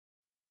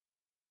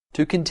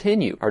To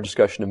continue our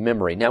discussion of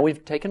memory, now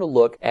we've taken a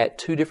look at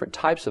two different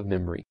types of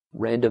memory,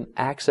 random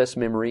access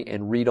memory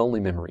and read-only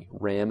memory,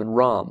 RAM and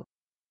ROM.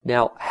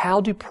 Now,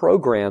 how do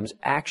programs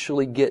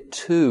actually get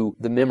to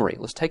the memory?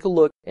 Let's take a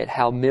look at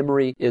how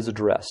memory is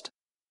addressed.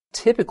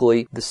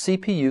 Typically, the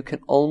CPU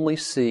can only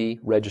see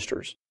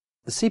registers.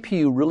 The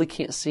CPU really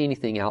can't see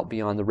anything out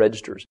beyond the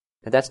registers.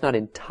 Now, that's not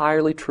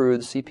entirely true.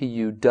 The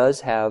CPU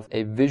does have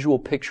a visual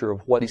picture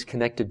of what it's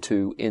connected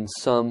to in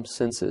some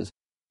senses.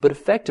 But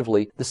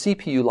effectively, the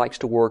CPU likes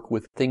to work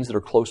with things that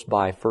are close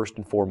by first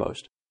and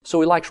foremost.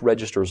 So it likes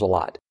registers a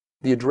lot.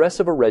 The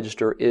address of a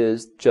register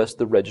is just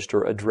the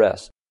register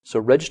address. So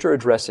register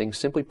addressing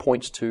simply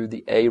points to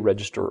the A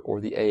register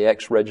or the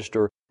AX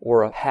register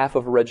or a half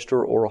of a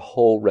register or a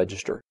whole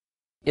register.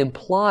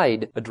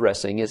 Implied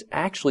addressing is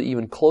actually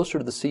even closer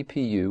to the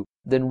CPU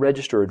than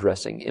register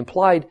addressing.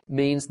 Implied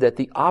means that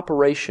the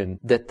operation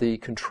that the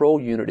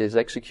control unit is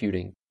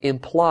executing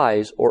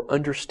implies or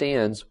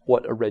understands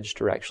what a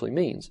register actually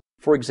means.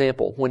 For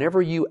example,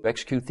 whenever you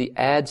execute the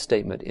add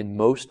statement in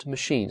most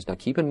machines, now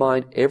keep in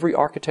mind every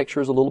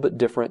architecture is a little bit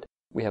different.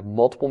 We have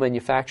multiple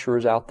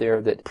manufacturers out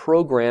there that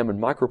program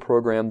and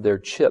microprogram their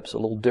chips a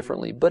little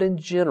differently, but in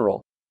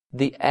general,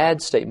 the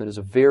add statement is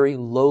a very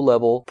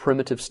low-level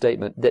primitive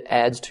statement that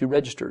adds two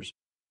registers.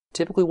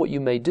 Typically what you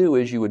may do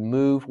is you would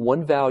move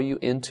one value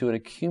into an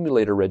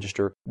accumulator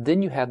register,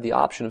 then you have the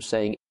option of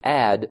saying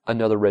add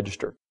another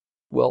register.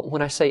 Well,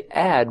 when I say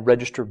add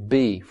register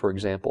B, for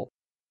example,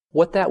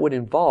 what that would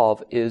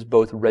involve is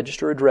both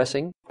register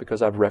addressing,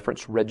 because I've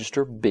referenced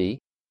register B,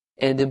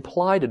 and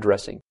implied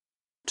addressing.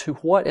 To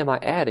what am I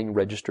adding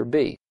register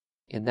B?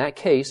 In that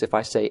case, if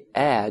I say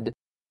add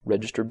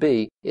register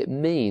B, it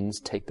means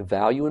take the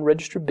value in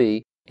register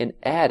B and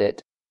add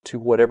it to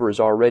whatever is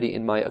already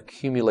in my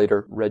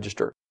accumulator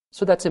register.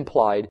 So that's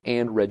implied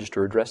and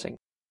register addressing.